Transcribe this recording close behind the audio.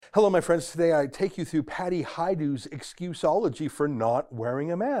Hello, my friends. Today I take you through Patty Hajdu's excuseology for not wearing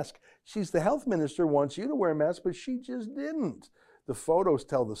a mask. She's the health minister, wants you to wear a mask, but she just didn't. The photos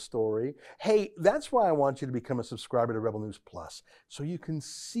tell the story. Hey, that's why I want you to become a subscriber to Rebel News Plus, so you can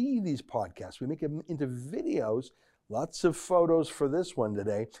see these podcasts. We make them into videos. Lots of photos for this one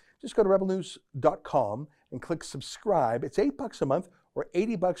today. Just go to rebelnews.com and click subscribe. It's $8 a month or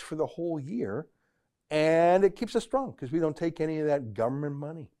 $80 for the whole year. And it keeps us strong because we don't take any of that government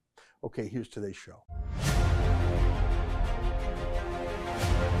money. Okay, here's today's show. You're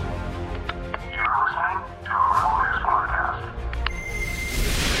listening to a Rebel News podcast.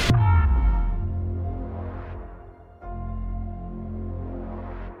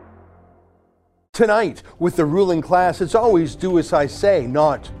 Tonight, with the ruling class, it's always do as I say,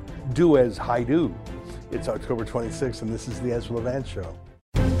 not do as I do. It's October 26th, and this is the Ezra Levant Show.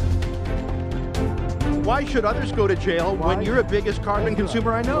 Why should others go to jail when you're the biggest carbon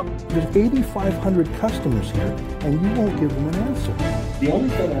consumer I know? There's 8,500 customers here, and you won't give them an answer. The only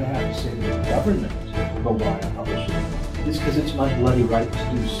thing I have to say to the government about why I publish it is because it's my bloody right to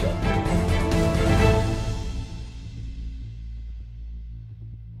do so.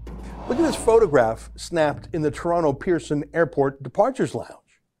 Look at this photograph snapped in the Toronto Pearson Airport Departures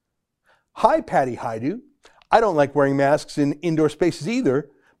Lounge. Hi, Patty Hajdu. I don't like wearing masks in indoor spaces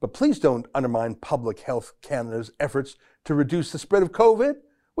either, but please don't undermine Public Health Canada's efforts to reduce the spread of COVID.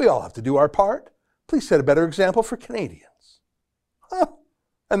 We all have to do our part. Please set a better example for Canadians. Huh.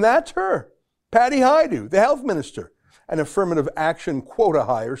 And that's her, Patty Hajdu, the health minister. An affirmative action quota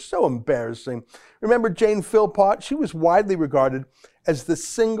hire, so embarrassing. Remember Jane Philpott? She was widely regarded as the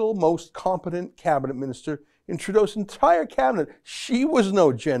single most competent cabinet minister in Trudeau's entire cabinet. She was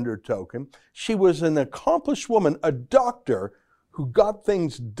no gender token. She was an accomplished woman, a doctor, who got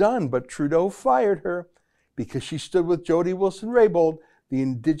things done, but Trudeau fired her because she stood with Jody Wilson-Raybould, the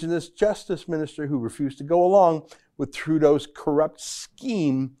Indigenous Justice Minister who refused to go along with Trudeau's corrupt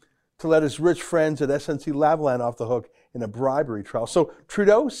scheme to let his rich friends at SNC-Lavalin off the hook in a bribery trial. So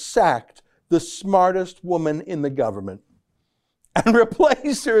Trudeau sacked the smartest woman in the government and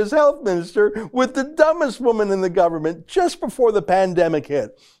replaced her as health minister with the dumbest woman in the government just before the pandemic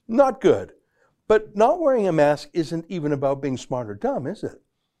hit. Not good. But not wearing a mask isn't even about being smart or dumb, is it?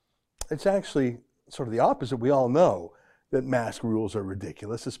 It's actually sort of the opposite. We all know that mask rules are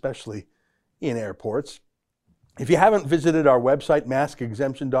ridiculous, especially in airports. If you haven't visited our website,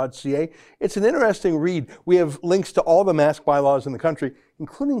 maskexemption.ca, it's an interesting read. We have links to all the mask bylaws in the country,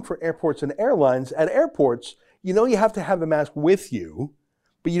 including for airports and airlines. At airports, you know you have to have the mask with you,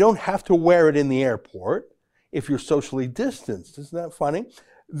 but you don't have to wear it in the airport if you're socially distanced. Isn't that funny?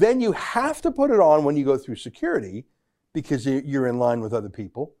 Then you have to put it on when you go through security because you're in line with other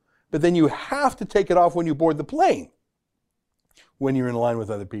people. But then you have to take it off when you board the plane when you're in line with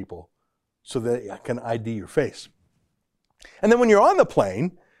other people so that you can ID your face. And then when you're on the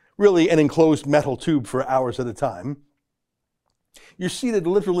plane, really an enclosed metal tube for hours at a time, you're seated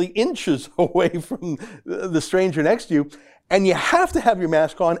literally inches away from the stranger next to you, and you have to have your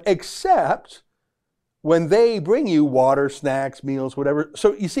mask on except when they bring you water, snacks, meals, whatever.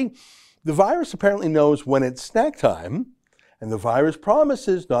 So you see, the virus apparently knows when it's snack time, and the virus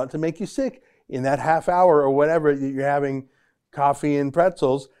promises not to make you sick in that half hour or whatever you're having coffee and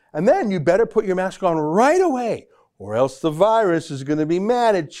pretzels. And then you better put your mask on right away, or else the virus is going to be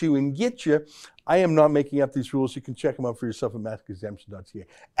mad at you and get you. I am not making up these rules. You can check them out for yourself at maskexemption.ca.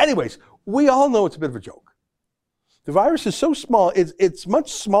 Anyways, we all know it's a bit of a joke. The virus is so small, it's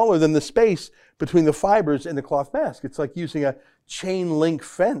much smaller than the space between the fibers in the cloth mask. It's like using a chain link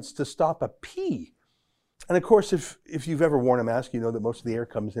fence to stop a pea. And of course, if you've ever worn a mask, you know that most of the air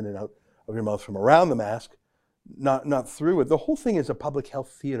comes in and out of your mouth from around the mask, not through it. The whole thing is a public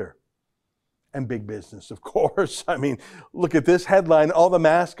health theater and big business, of course. I mean, look at this headline. All the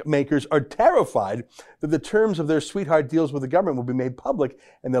mask makers are terrified that the terms of their sweetheart deals with the government will be made public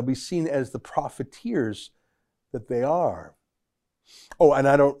and they'll be seen as the profiteers that they are. Oh, and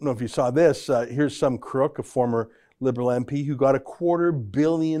I don't know if you saw this. Here's some crook, a former Liberal MP, who got a $250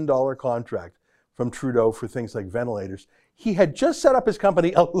 million contract from Trudeau for things like ventilators. He had just set up his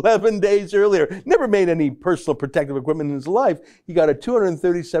company 11 days earlier, never made any personal protective equipment in his life. He got a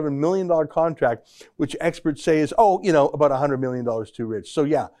 $237 million contract, which experts say is, about $100 million too rich. So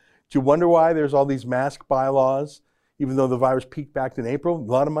yeah, do you wonder why there's all these mask bylaws? Even though the virus peaked back in April,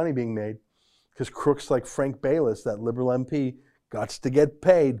 a lot of money being made. Because crooks like Frank Baylis, that Liberal MP, got to get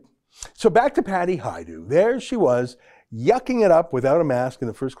paid. So back to Patty Hajdu. There she was, yucking it up without a mask in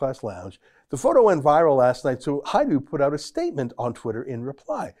the first class lounge. The photo went viral last night, so Hajdu put out a statement on Twitter in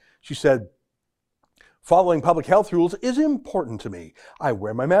reply. She said, Following public health rules is important to me. I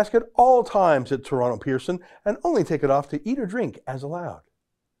wear my mask at all times at Toronto Pearson and only take it off to eat or drink as allowed.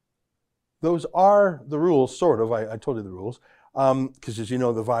 Those are the rules, sort of. I told you the rules. Because as you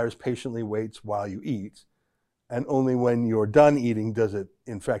know, the virus patiently waits while you eat. And only when you're done eating does it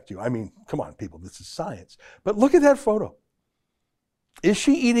infect you. I mean, come on, people, this is science. But look at that photo. Is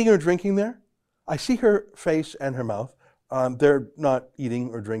she eating or drinking there? I see her face and her mouth. They're not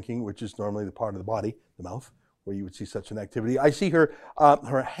eating or drinking, which is normally the part of the body, the mouth, where you would see such an activity. I see her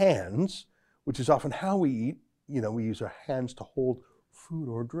hands, which is often how we eat. You know, we use our hands to hold food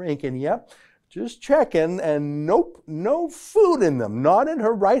or drink. And yep, just checking, and nope, no food in them. Not in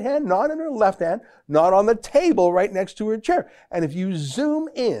her right hand, not in her left hand, not on the table right next to her chair. And if you zoom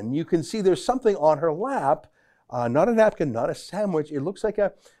in, you can see there's something on her lap, not a napkin, not a sandwich. It looks like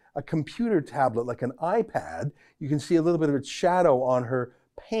a computer tablet, like an iPad. You can see a little bit of its shadow on her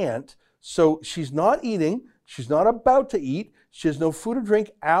pant. So she's not eating. She's not about to eat. She has no food or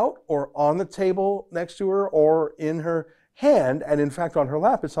drink out or on the table next to her or in her hand. And in fact, on her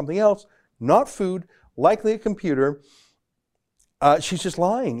lap is something else, not food, likely a computer. She's just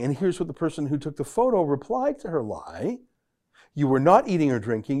lying. And here's what the person who took the photo replied to her lie. You were not eating or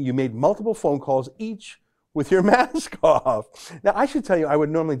drinking. You made multiple phone calls, each with your mask off. Now, I should tell you, I would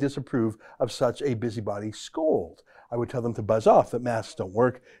normally disapprove of such a busybody scold. I would tell them to buzz off, that masks don't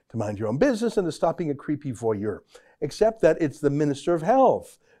work, to mind your own business, and to stop being a creepy voyeur. Except that it's the Minister of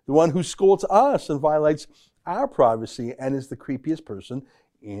Health, the one who scolds us and violates our privacy and is the creepiest person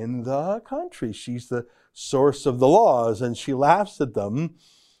in the country. She's the source of the laws, and she laughs at them.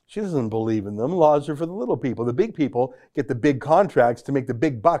 She doesn't believe in them. Laws are for the little people. The big people get the big contracts to make the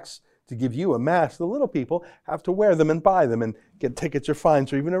big bucks to give you a mask. The little people have to wear them and buy them and get tickets or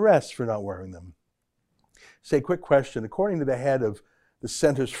fines or even arrests for not wearing them. Say, quick question. According to the head of the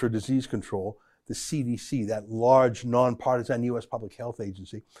Centers for Disease Control, the CDC, that large, nonpartisan U.S. public health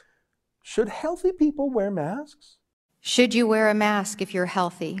agency, should healthy people wear masks? Should you wear a mask if you're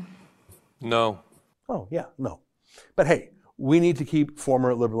healthy? No. Oh, yeah, no. But hey, we need to keep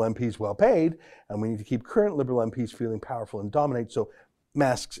former Liberal MPs well paid, and we need to keep current Liberal MPs feeling powerful and dominate, so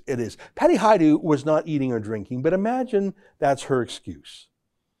masks it is. Patty Hajdu was not eating or drinking, but imagine that's her excuse.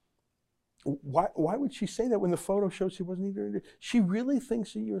 Why would she say that when the photo shows she wasn't eating or drinking? She really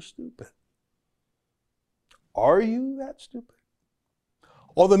thinks that you're stupid. Are you that stupid?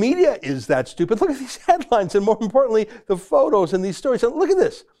 Or the media is that stupid. Look at these headlines, and more importantly, the photos and these stories. And look at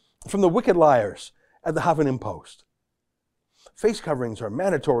this from the wicked liars at the Huffington Post. Face coverings are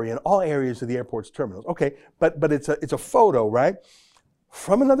mandatory in all areas of the airport's terminals. Okay, but it's a photo, right?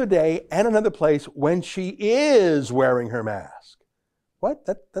 From another day and another place when she is wearing her mask. What?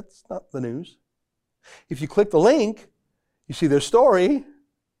 That's not the news. If you click the link, you see their story,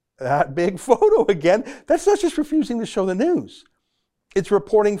 that big photo again. That's not just refusing to show the news. It's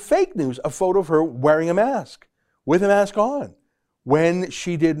reporting fake news, a photo of her wearing a mask, with a mask on, when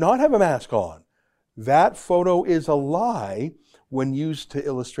she did not have a mask on. That photo is a lie when used to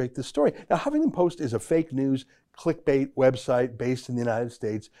illustrate the story. Now, Huffington Post is a fake news clickbait website based in the United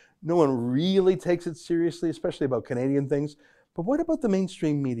States. No one really takes it seriously, especially about Canadian things. But what about the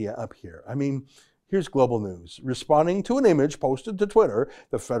mainstream media up here? I mean, here's Global News. Responding to an image posted to Twitter,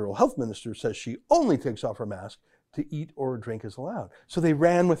 the federal health minister says she only takes off her mask to eat or drink as allowed. So they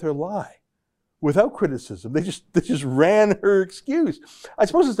ran with her lie without criticism. They just ran her excuse. I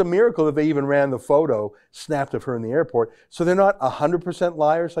suppose it's a miracle that they even ran the photo snapped of her in the airport. So they're not 100%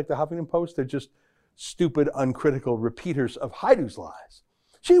 liars like the Huffington Post. They're just stupid, uncritical repeaters of Hajdu's lies.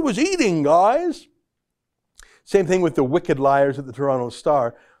 She was eating, guys. Same thing with the wicked liars at the Toronto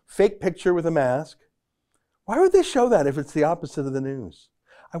Star. Fake picture with a mask. Why would they show that if it's the opposite of the news?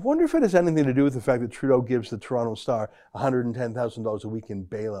 I wonder if it has anything to do with the fact that Trudeau gives the Toronto Star $110,000 a week in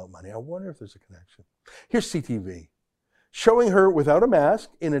bailout money. I wonder if there's a connection. Here's CTV, showing her without a mask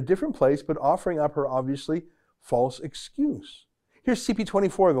in a different place, but offering up her obviously false excuse. Here's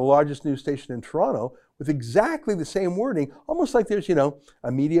CP24, the largest news station in Toronto, with exactly the same wording, almost like there's,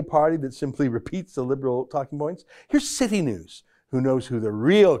 a media party that simply repeats the Liberal talking points. Here's City News, who knows who the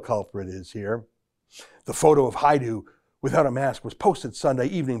real culprit is here. The photo of Hajdu without a mask was posted Sunday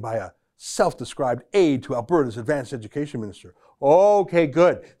evening by a self-described aide to Alberta's advanced education minister. Okay,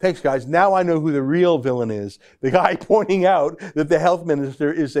 good. Thanks, guys. Now I know who the real villain is. The guy pointing out that the health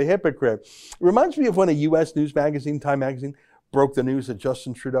minister is a hypocrite. It reminds me of when a U.S. news magazine, Time magazine, broke the news that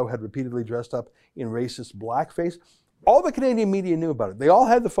Justin Trudeau had repeatedly dressed up in racist blackface. All the Canadian media knew about it. They all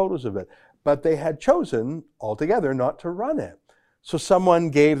had the photos of it, but they had chosen altogether not to run it. So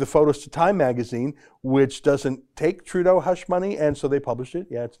someone gave the photos to Time magazine, which doesn't take Trudeau hush money, and so they published it.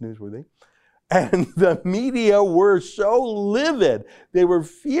 Yeah, it's newsworthy. And the media were so livid. They were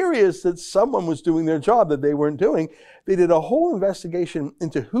furious that someone was doing their job that they weren't doing. They did a whole investigation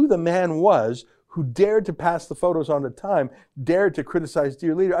into who the man was who dared to pass the photos on to Time, dared to criticize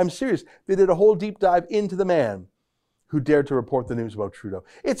Dear Leader. I'm serious. They did a whole deep dive into the man who dared to report the news about Trudeau.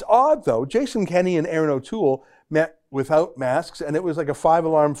 It's odd, though. Jason Kenney and Erin O'Toole met without masks, and it was like a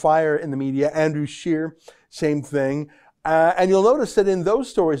 5-alarm fire in the media. Andrew Scheer, same thing. And you'll notice that in those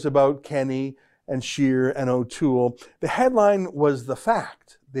stories about Kenney and Scheer and O'Toole, the headline was the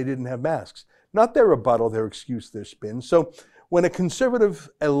fact. They didn't have masks. Not their rebuttal, their excuse, their spin. So when a conservative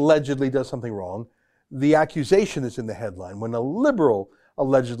allegedly does something wrong, the accusation is in the headline. When a liberal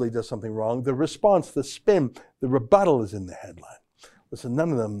allegedly does something wrong, the response, the spin, the rebuttal is in the headline. Listen,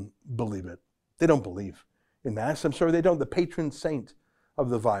 none of them believe it. They don't believe in masks. I'm sorry, they don't. The patron saint of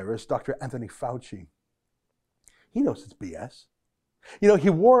the virus, Dr. Anthony Fauci, he knows it's BS. You know, he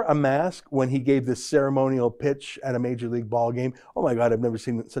wore a mask when he gave this ceremonial pitch at a Major League ball game. Oh my God, I've never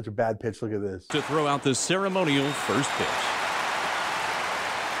seen such a bad pitch. Look at this. To throw out the ceremonial first pitch.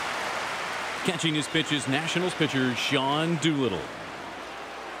 Catching his pitch is Nationals pitcher Sean Doolittle.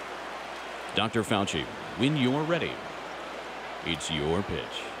 Dr. Fauci, when you're ready, it's your pitch.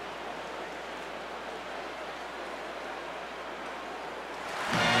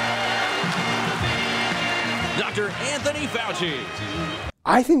 Dr. Anthony Fauci.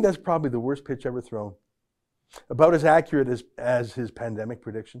 I think that's probably the worst pitch ever thrown. About as accurate as his pandemic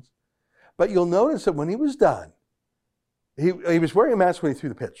predictions. But you'll notice that when he was done, he was wearing a mask when he threw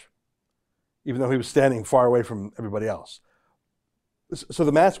the pitch, even though he was standing far away from everybody else. So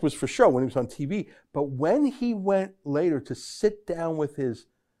the mask was for show when he was on TV. But when he went later to sit down with his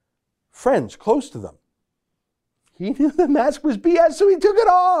friends close to them, he knew the mask was BS, so he took it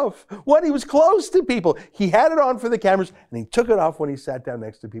off when he was close to people. He had it on for the cameras, and he took it off when he sat down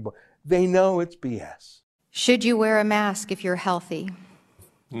next to people. They know it's BS. Should you wear a mask if you're healthy?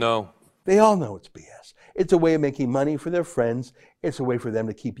 No. They all know it's BS. It's a way of making money for their friends. It's a way for them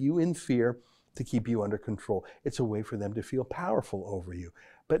to keep you in fear, to keep you under control. It's a way for them to feel powerful over you.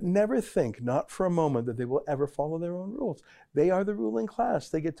 But never think, not for a moment, that they will ever follow their own rules. They are the ruling class.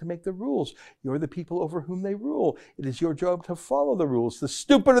 They get to make the rules. You're the people over whom they rule. It is your job to follow the rules. The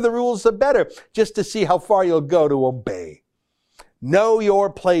stupider the rules, the better, just to see how far you'll go to obey. Know your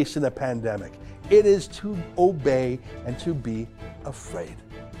place in the pandemic. It is to obey and to be afraid.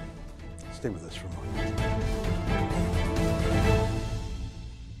 Stay with us for a moment.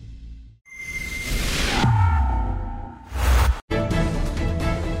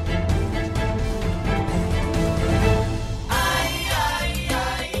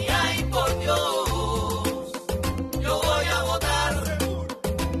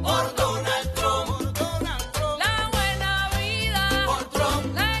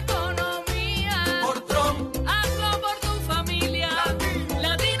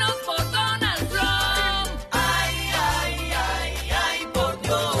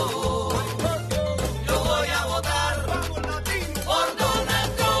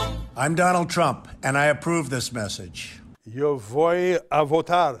 I'm Donald Trump, and I approve this message. Yo voy a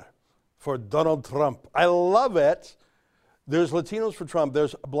votar for Donald Trump. I love it. There's Latinos for Trump.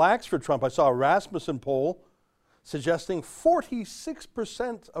 There's blacks for Trump. I saw a Rasmussen poll suggesting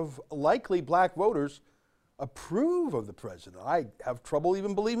 46% of likely black voters approve of the president. I have trouble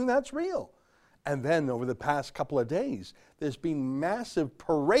even believing that's real. And then over the past couple of days, there's been massive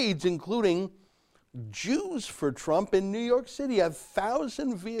parades, including Jews for Trump in New York City, a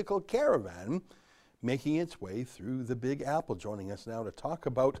 1,000-vehicle caravan making its way through the Big Apple. Joining us now to talk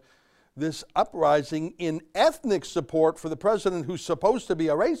about this uprising in ethnic support for the president who's supposed to be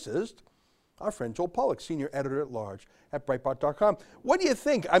a racist, our friend Joel Pollak, senior editor-at-large at Breitbart.com. What do you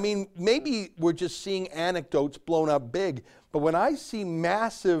think? I mean, maybe we're just seeing anecdotes blown up big, but when I see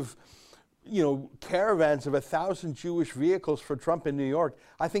massive, caravans of 1,000 Jewish vehicles for Trump in New York,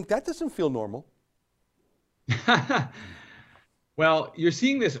 I think that doesn't feel normal. Well, you're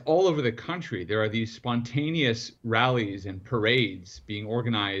seeing this all over the country. There are these spontaneous rallies and parades being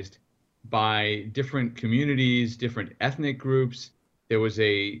organized by different communities, different ethnic groups. There was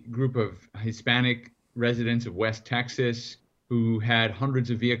a group of Hispanic residents of West Texas who had hundreds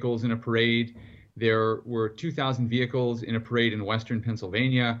of vehicles in a parade. There were 2,000 vehicles in a parade in Western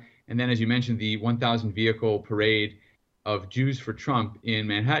Pennsylvania. And then, as you mentioned, the 1,000 vehicle parade of Jews for Trump in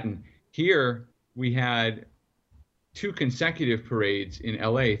Manhattan. Here, we had 2 consecutive parades in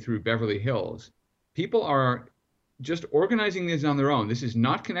LA through Beverly Hills. People are just organizing these on their own. This is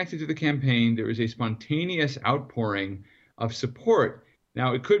not connected to the campaign. There is a spontaneous outpouring of support.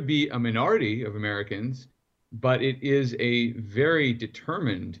 Now, it could be a minority of Americans, but it is a very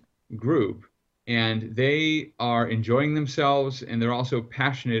determined group and they are enjoying themselves, and they're also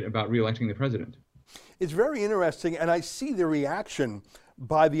passionate about reelecting the president. It's very interesting, and I see the reaction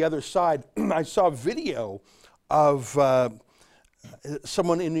by the other side. I saw a video of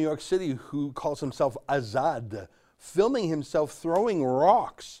someone in New York City who calls himself Azad, filming himself throwing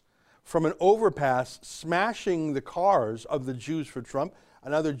rocks from an overpass, smashing the cars of the Jews for Trump.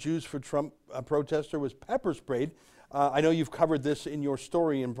 Another Jews for Trump protester was pepper sprayed. I know you've covered this in your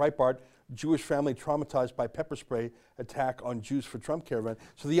story in Breitbart, Jewish family traumatized by pepper spray attack on Jews for Trump caravan.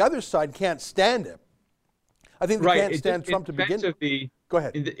 So the other side can't stand him. I think they can't stand Trump to begin with. Go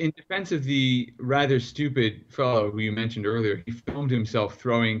ahead. In defense of the rather stupid fellow who you mentioned earlier, he filmed himself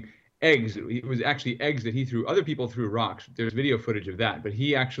throwing eggs. It was actually eggs that he threw. Other people threw rocks. There's video footage of that. But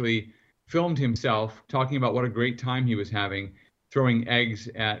he actually filmed himself talking about what a great time he was having, throwing eggs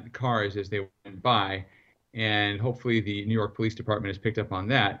at cars as they went by. And hopefully the New York Police Department has picked up on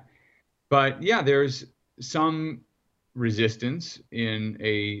that. But yeah, there's some resistance in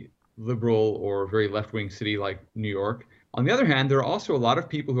a liberal or very left-wing city like New York. On the other hand, there are also a lot of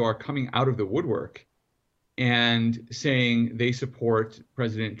people who are coming out of the woodwork and saying they support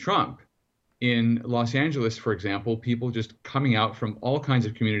President Trump. In Los Angeles, for example, people just coming out from all kinds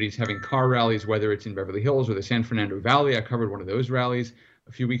of communities, having car rallies, whether it's in Beverly Hills or the San Fernando Valley. I covered one of those rallies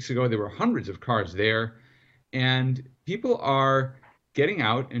a few weeks ago. There were hundreds of cars there. And people are getting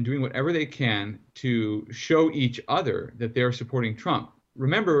out and doing whatever they can to show each other that they're supporting Trump.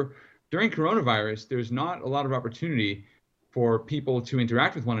 Remember, during coronavirus, there's not a lot of opportunity for people to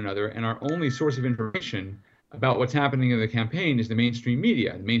interact with one another, and our only source of information about what's happening in the campaign is the mainstream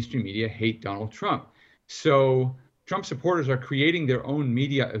media. The mainstream media hate Donald Trump. So Trump supporters are creating their own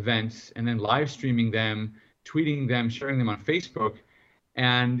media events and then live streaming them, tweeting them, sharing them on Facebook.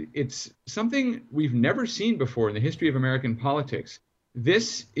 And it's something we've never seen before in the history of American politics.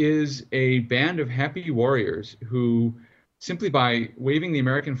 This is a band of happy warriors who, simply by waving the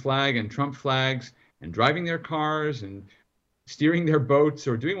American flag and Trump flags and driving their cars and steering their boats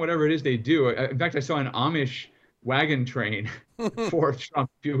or doing whatever it is they do. In fact, I saw an Amish wagon train for Trump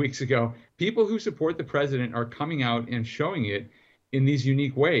a few weeks ago. People who support the president are coming out and showing it in these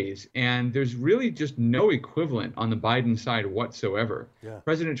unique ways. And there's really just no equivalent on the Biden side whatsoever. Yeah.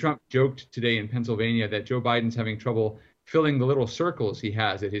 President Trump joked today in Pennsylvania that Joe Biden's having trouble filling the little circles he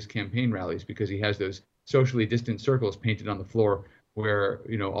has at his campaign rallies because he has those socially distant circles painted on the floor where,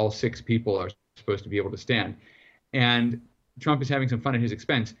 you know, all 6 people are supposed to be able to stand. And Trump is having some fun at his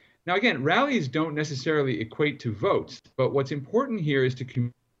expense. Now, again, rallies don't necessarily equate to votes, but what's important here is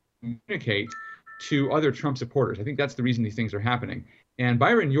to communicate to other Trump supporters. I think that's the reason these things are happening. And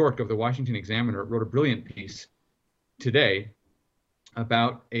Byron York of the Washington Examiner wrote a brilliant piece today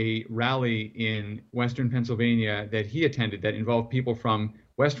about a rally in Western Pennsylvania that he attended that involved people from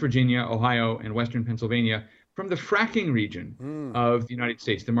West Virginia, Ohio, and Western Pennsylvania, from the fracking region of the United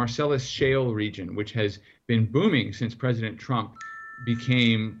States, the Marcellus Shale region, which has been booming since President Trump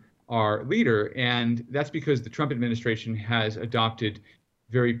became our leader. And that's because the Trump administration has adopted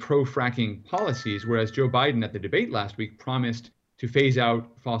very pro-fracking policies, whereas Joe Biden at the debate last week promised to phase out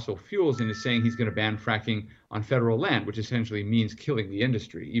fossil fuels and is saying he's going to ban fracking on federal land, which essentially means killing the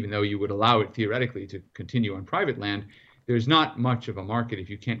industry. Even though you would allow it theoretically to continue on private land, there's not much of a market if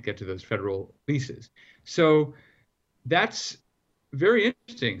you can't get to those federal leases. So that's very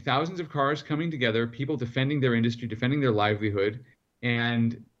interesting. Thousands of cars coming together, people defending their industry, defending their livelihood.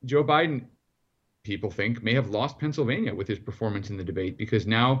 And Joe Biden, people think, may have lost Pennsylvania with his performance in the debate, because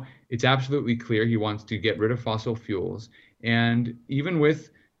now it's absolutely clear he wants to get rid of fossil fuels. And even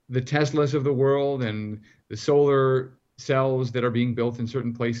with the Teslas of the world and the solar cells that are being built in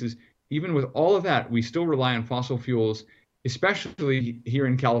certain places, even with all of that, we still rely on fossil fuels, especially here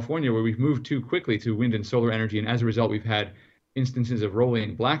in California, where we've moved too quickly to wind and solar energy. And as a result, we've had instances of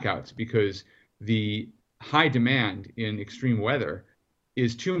rolling blackouts because the high demand in extreme weather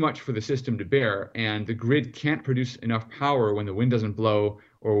is too much for the system to bear, and the grid can't produce enough power when the wind doesn't blow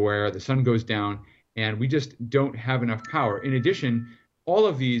or where the sun goes down, and we just don't have enough power. In addition, all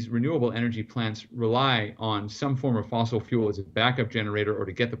of these renewable energy plants rely on some form of fossil fuel as a backup generator or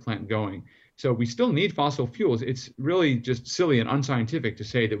to get the plant going. So we still need fossil fuels. It's really just silly and unscientific to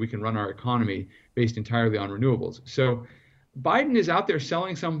say that we can run our economy based entirely on renewables. So Biden is out there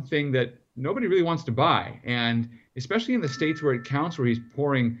selling something that nobody really wants to buy. And especially in the states where it counts, where he's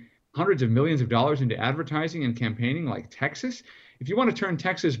pouring hundreds of millions of dollars into advertising and campaigning, like Texas. If you want to turn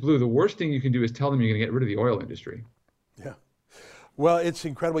Texas blue, the worst thing you can do is tell them you're going to get rid of the oil industry. Yeah. Well, it's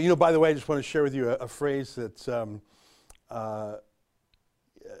incredible. You know, by the way, I just want to share with you a phrase that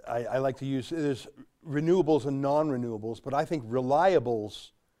I like to use. There's renewables and non-renewables, but I think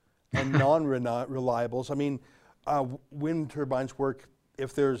reliables and non-reliables. I mean, wind turbines work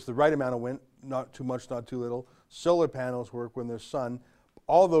if there's the right amount of wind, not too much, not too little. Solar panels work when there's sun.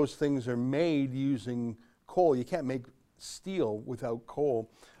 All those things are made using coal. You can't make steel without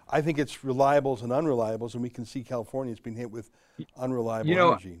coal. I think it's reliables and unreliables, and we can see California's been hit with unreliable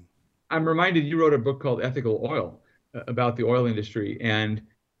energy. I'm reminded you wrote a book called Ethical Oil about the oil industry, and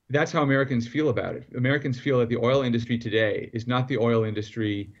that's how Americans feel about it. Americans feel that the oil industry today is not the oil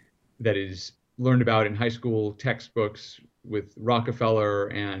industry that is learned about in high school textbooks with Rockefeller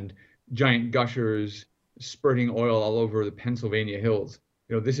and giant gushers spurting oil all over the Pennsylvania hills.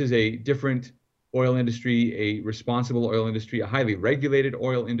 This is a different oil industry, a responsible oil industry, a highly regulated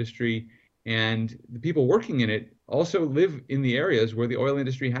oil industry, and the people working in it also live in the areas where the oil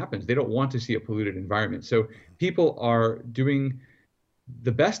industry happens. They don't want to see a polluted environment. So people are doing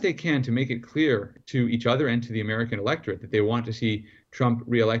the best they can to make it clear to each other and to the American electorate that they want to see Trump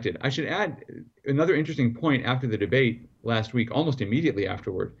reelected. I should add another interesting point. After the debate last week, almost immediately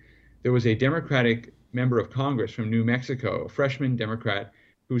afterward, there was a Democratic member of Congress from New Mexico, a freshman Democrat,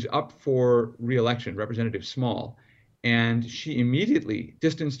 who's up for reelection, Representative Small, and she immediately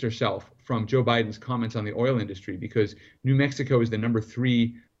distanced herself from Joe Biden's comments on the oil industry because New Mexico is the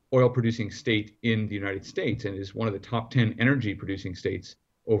 #3 oil-producing state in the United States and is one of the top 10 energy-producing states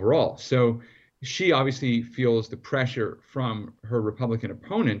overall. So she obviously feels the pressure from her Republican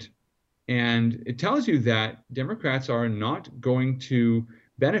opponent, and it tells you that Democrats are not going to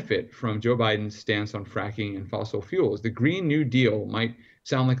benefit from Joe Biden's stance on fracking and fossil fuels. The Green New Deal might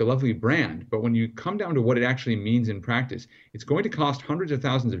sound like a lovely brand, but when you come down to what it actually means in practice, it's going to cost hundreds of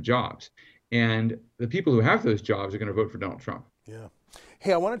thousands of jobs. And the people who have those jobs are going to vote for Donald Trump. Yeah.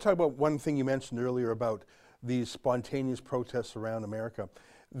 Hey, I want to talk about one thing you mentioned earlier about these spontaneous protests around America,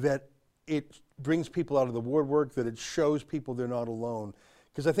 that it brings people out of the woodwork, that it shows people they're not alone.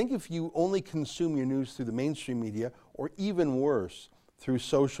 Because I think if you only consume your news through the mainstream media, or even worse, through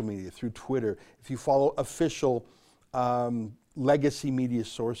social media, through Twitter, if you follow official legacy media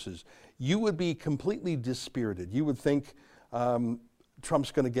sources, you would be completely dispirited. You would think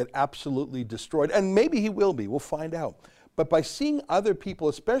Trump's going to get absolutely destroyed, and maybe he will be, we'll find out. But by seeing other people,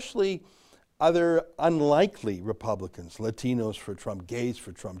 especially other unlikely Republicans, Latinos for Trump, gays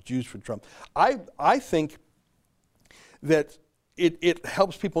for Trump, Jews for Trump, I think that it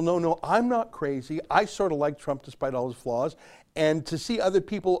helps people know, no, I'm not crazy. I sort of like Trump despite all his flaws. And to see other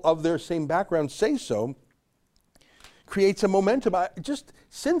people of their same background say so creates a momentum. Just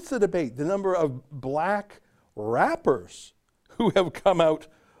since the debate, the number of black rappers who have come out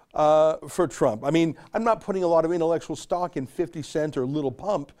for Trump. I mean, I'm not putting a lot of intellectual stock in 50 Cent or Lil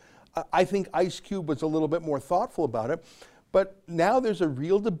Pump. I think Ice Cube was a little bit more thoughtful about it. But now there's a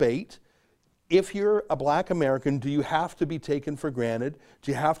real debate. If you're a black American, do you have to be taken for granted?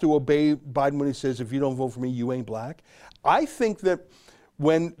 Do you have to obey Biden when he says, if you don't vote for me, you ain't black? I think that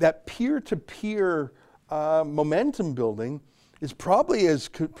when that peer-to-peer momentum building is probably as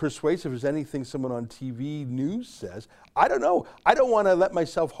persuasive as anything someone on TV news says. I don't know. I don't want to let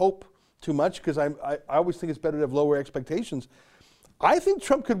myself hope too much because I always think it's better to have lower expectations. I think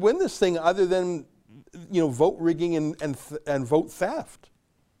Trump could win this thing other than, vote rigging and vote theft.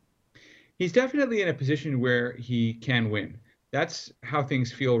 He's definitely in a position where he can win. That's how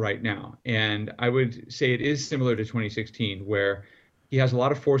things feel right now. And I would say it is similar to 2016, where he has a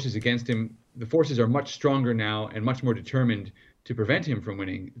lot of forces against him. The forces are much stronger now and much more determined to prevent him from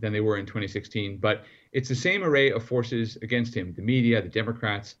winning than they were in 2016. But it's the same array of forces against him: the media, the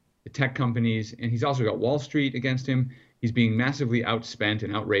Democrats, the tech companies, and he's also got Wall Street against him. He's being massively outspent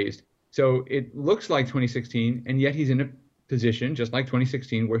and outraised. So it looks like 2016, and yet he's in a position, just like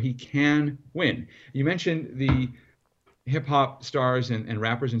 2016, where he can win. You mentioned the hip-hop stars and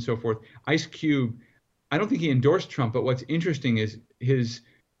rappers and so forth. Ice Cube, I don't think he endorsed Trump, but what's interesting is his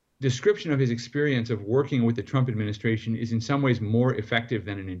description of his experience of working with the Trump administration is in some ways more effective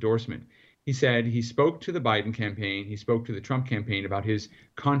than an endorsement. He said he spoke to the Biden campaign, he spoke to the Trump campaign about his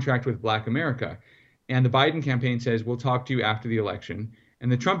contract with Black America. And the Biden campaign says, we'll talk to you after the election.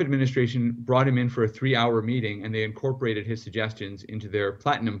 And the Trump administration brought him in for a 3-hour meeting, and they incorporated his suggestions into their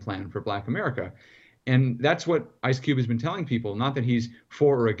platinum plan for Black America. And that's what Ice Cube has been telling people, not that he's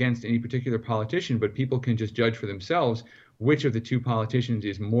for or against any particular politician, but people can just judge for themselves which of the two politicians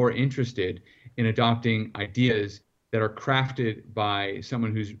is more interested in adopting ideas that are crafted by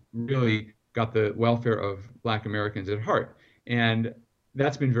someone who's really got the welfare of Black Americans at heart. And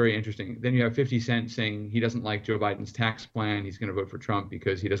that's been very interesting. Then you have 50 Cent saying he doesn't like Joe Biden's tax plan. He's going to vote for Trump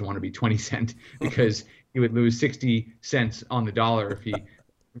because he doesn't want to be 20 Cent, because he would lose 60 cents on the dollar if he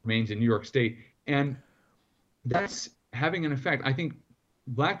remains in New York State. And that's having an effect. I think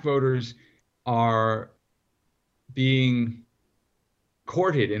black voters are being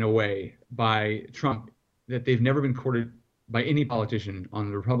courted in a way by Trump that they've never been courted by any politician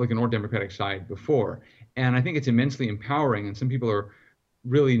on the Republican or Democratic side before. And I think it's immensely empowering. And some people are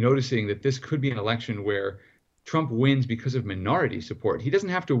really noticing that this could be an election where Trump wins because of minority support. He doesn't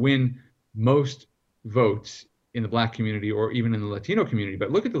have to win most votes in the black community or even in the Latino community,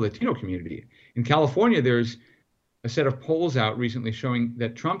 but look at the Latino community. In California, there's a set of polls out recently showing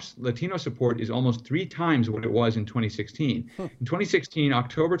that Trump's Latino support is almost 3 times what it was in 2016. In 2016,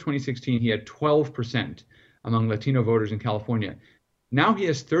 October 2016, he had 12% among Latino voters in California. Now he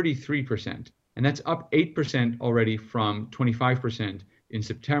has 33%, and that's up 8% already from 25% in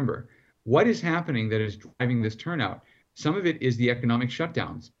September. What is happening that is driving this turnout? Some of it is the economic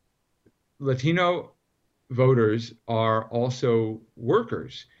shutdowns. Latino voters are also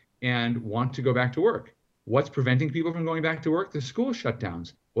workers and want to go back to work. What's preventing people from going back to work? The school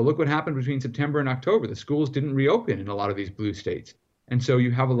shutdowns. Well, look what happened between September and October. The schools didn't reopen in a lot of these blue states. And so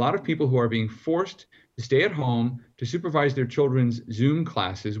you have a lot of people who are being forced to stay at home to supervise their children's Zoom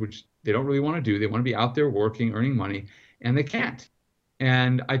classes, which they don't really want to do. They want to be out there working, earning money, and they can't.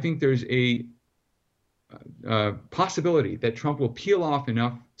 And I think there's a possibility that Trump will peel off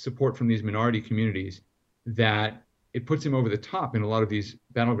enough support from these minority communities that it puts him over the top in a lot of these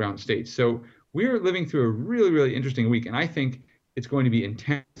battleground states. So we're living through a really, really interesting week, and I think it's going to be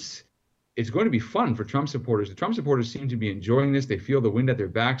intense. It's going to be fun for Trump supporters. The Trump supporters seem to be enjoying this. They feel the wind at their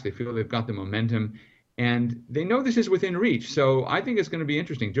backs. They feel they've got the momentum, and they know this is within reach. So I think it's going to be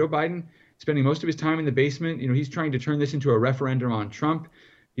interesting. Joe Biden spending most of his time in the basement. He's trying to turn this into a referendum on Trump.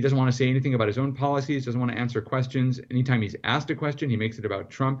 He doesn't want to say anything about his own policies, doesn't want to answer questions. Anytime he's asked a question, he makes it about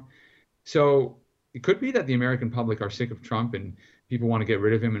Trump. So it could be that the American public are sick of Trump and people want to get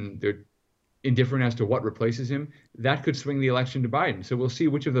rid of him and they're indifferent as to what replaces him. That could swing the election to Biden. So we'll see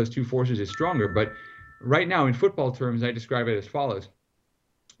which of those two forces is stronger. But right now, in football terms, I describe it as follows.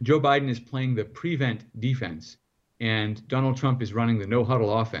 Joe Biden is playing the prevent defense, and Donald Trump is running the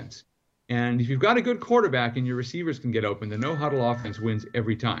no-huddle offense. And if you've got a good quarterback and your receivers can get open, the no-huddle offense wins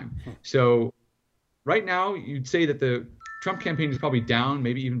every time. So right now, you'd say that the Trump campaign is probably down,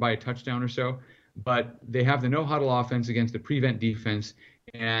 maybe even by a touchdown or so. But they have the no-huddle offense against the prevent defense.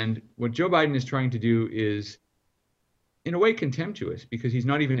 And what Joe Biden is trying to do is, in a way, contemptuous, because he's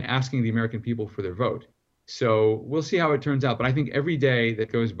not even asking the American people for their vote. So we'll see how it turns out. But I think every day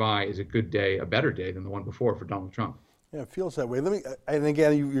that goes by is a good day, a better day than the one before for Donald Trump. Yeah, it feels that way. And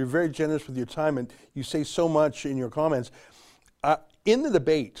again, you're very generous with your time, and you say so much in your comments. In the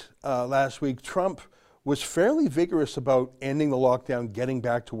debate last week, Trump was fairly vigorous about ending the lockdown, getting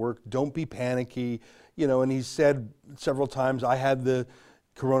back to work, don't be panicky, and he said several times, I had the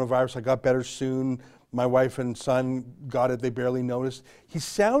coronavirus, I got better soon, my wife and son got it, they barely noticed.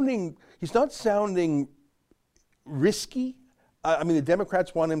 He's not sounding risky. I mean, the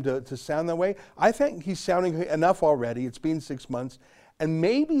Democrats want him to sound that way. I think he's sounding enough already. It's been 6 months. And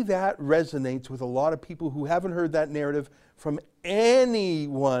maybe that resonates with a lot of people who haven't heard that narrative from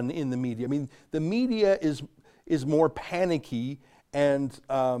anyone in the media. I mean, the media is more panicky and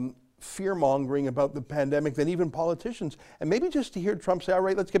fear-mongering about the pandemic than even politicians. And maybe just to hear Trump say, all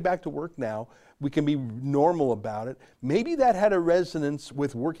right, let's get back to work now. We can be normal about it. Maybe that had a resonance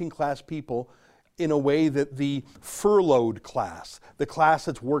with working class people in a way that the furloughed class, the class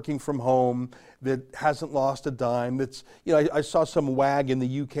that's working from home, that hasn't lost a dime, that's, I saw some wag in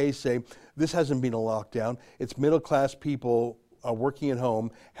the UK say, this hasn't been a lockdown. It's middle class people working at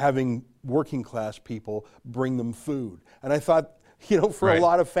home, having working class people bring them food. And I thought, for a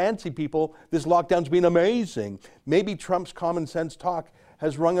lot of fancy people, this lockdown's been amazing. Maybe Trump's common sense talk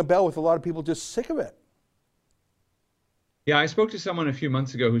has rung a bell with a lot of people just sick of it. Yeah, I spoke to someone a few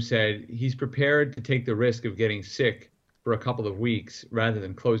months ago who said he's prepared to take the risk of getting sick for a couple of weeks rather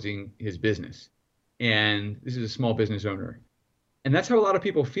than closing his business. And this is a small business owner. And that's how a lot of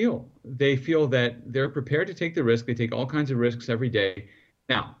people feel. They feel that they're prepared to take the risk. They take all kinds of risks every day.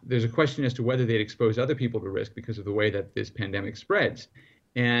 Now, there's a question as to whether they'd expose other people to risk because of the way that this pandemic spreads.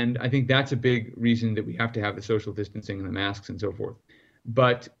 And I think that's a big reason that we have to have the social distancing and the masks and so forth.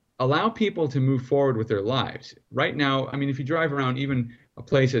 But allow people to move forward with their lives. Right now, I mean, if you drive around even a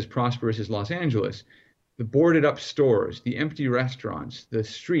place as prosperous as Los Angeles, the boarded up stores, the empty restaurants, the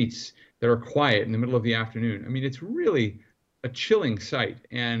streets that are quiet in the middle of the afternoon, I mean, it's really a chilling sight.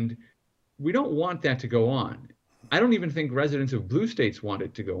 And we don't want that to go on. I don't even think residents of blue states want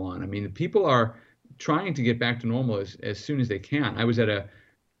it to go on. I mean, people are trying to get back to normal as soon as they can. I was at a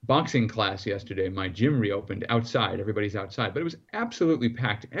boxing class yesterday. My gym reopened outside. Everybody's outside, but it was absolutely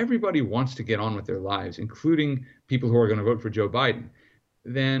packed. Everybody wants to get on with their lives, including people who are going to vote for Joe Biden.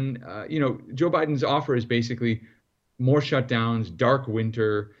 then Joe Biden's offer is basically more shutdowns, dark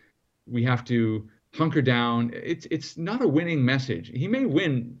winter. We have to hunker down. It's not a winning message. He may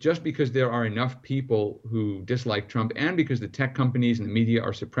win just because there are enough people who dislike Trump and because the tech companies and the media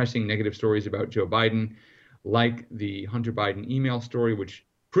are suppressing negative stories about Joe Biden, like the Hunter Biden email story, which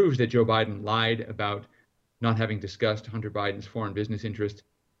proves that Joe Biden lied about not having discussed Hunter Biden's foreign business interest.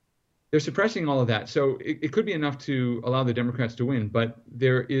 They're suppressing all of that. So it could be enough to allow the Democrats to win. But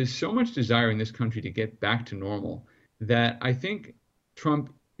there is so much desire in this country to get back to normal that I think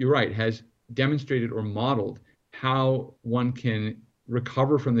Trump, you're right, has demonstrated or modeled how one can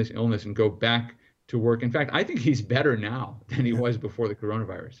recover from this illness and go back to work. In fact, I think he's better now than he was before the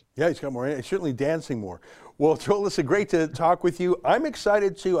coronavirus. Yeah, he's got more. He's certainly dancing more. Well, Joel, listen, great to talk with you. I'm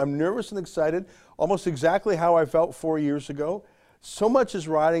excited too. I'm nervous and excited, almost exactly how I felt 4 years ago. So much is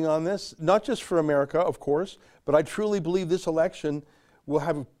riding on this, not just for America, of course, but I truly believe this election will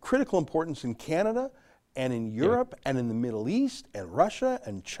have critical importance in Canada and in Europe and in the Middle East and Russia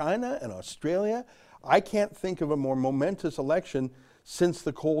and China and Australia. I can't think of a more momentous election since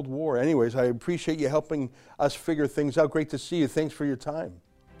the Cold War. Anyways, I appreciate you helping us figure things out. Great to see you. Thanks for your time.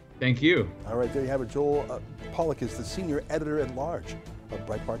 Thank you. All right, there you have it. Joel Pollak is the senior editor-at-large of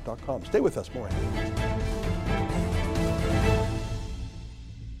Breitbart.com. Stay with us. More ahead.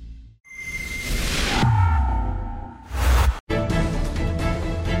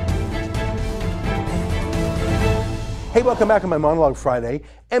 Hey, welcome back on my Monologue Friday.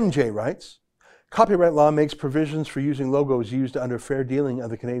 MJ writes, copyright law makes provisions for using logos used under fair dealing of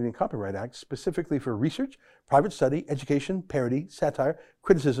the Canadian Copyright Act, specifically for research, private study, education, parody, satire,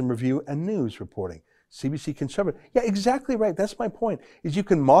 criticism, review, and news reporting. CBC can shove it. Yeah, exactly right. That's my point, is you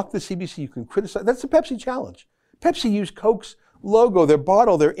can mock the CBC, you can criticize. That's the Pepsi challenge. Pepsi used Coke's logo, their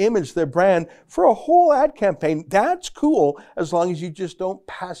bottle, their image, their brand for a whole ad campaign. That's cool as long as you just don't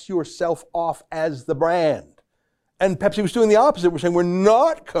pass yourself off as the brand. And Pepsi was doing the opposite. We're saying we're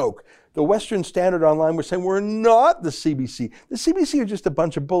not Coke. The Western Standard Online was saying we're not the CBC. The CBC are just a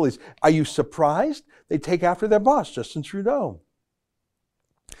bunch of bullies. Are you surprised? They take after their boss, Justin Trudeau.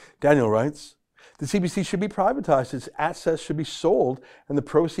 Daniel writes, the CBC should be privatized. Its assets should be sold, and the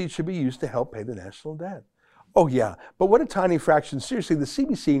proceeds should be used to help pay the national debt. Oh yeah, but what a tiny fraction. Seriously, the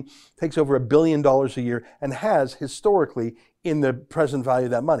CBC takes over $1 billion a year and has historically in the present value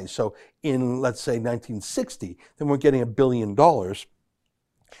of that money. So in, let's say, 1960, they weren't getting $1 billion,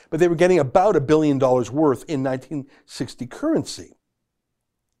 but they were getting about $1 billion worth in 1960 currency.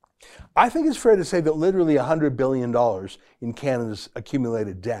 I think it's fair to say that literally $100 billion in Canada's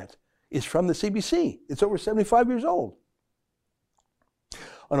accumulated debt is from the CBC. It's over 75 years old.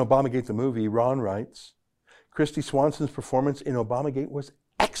 On Obamagate the movie, Ron writes, Christy Swanson's performance in Obamagate was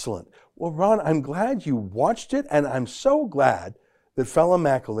excellent. Well, Ron, I'm glad you watched it, and I'm so glad that Fela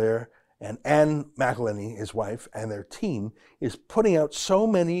McAleer and Anne McElhenney, his wife, and their team is putting out so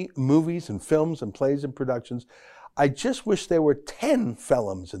many movies and films and plays and productions. I just wish there were 10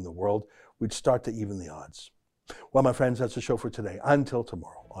 Felums in the world. We'd start to even the odds. Well, my friends, that's the show for today. Until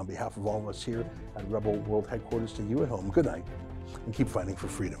tomorrow, on behalf of all of us here at Rebel World Headquarters, to you at home, good night, and keep fighting for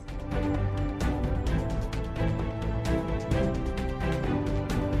freedom.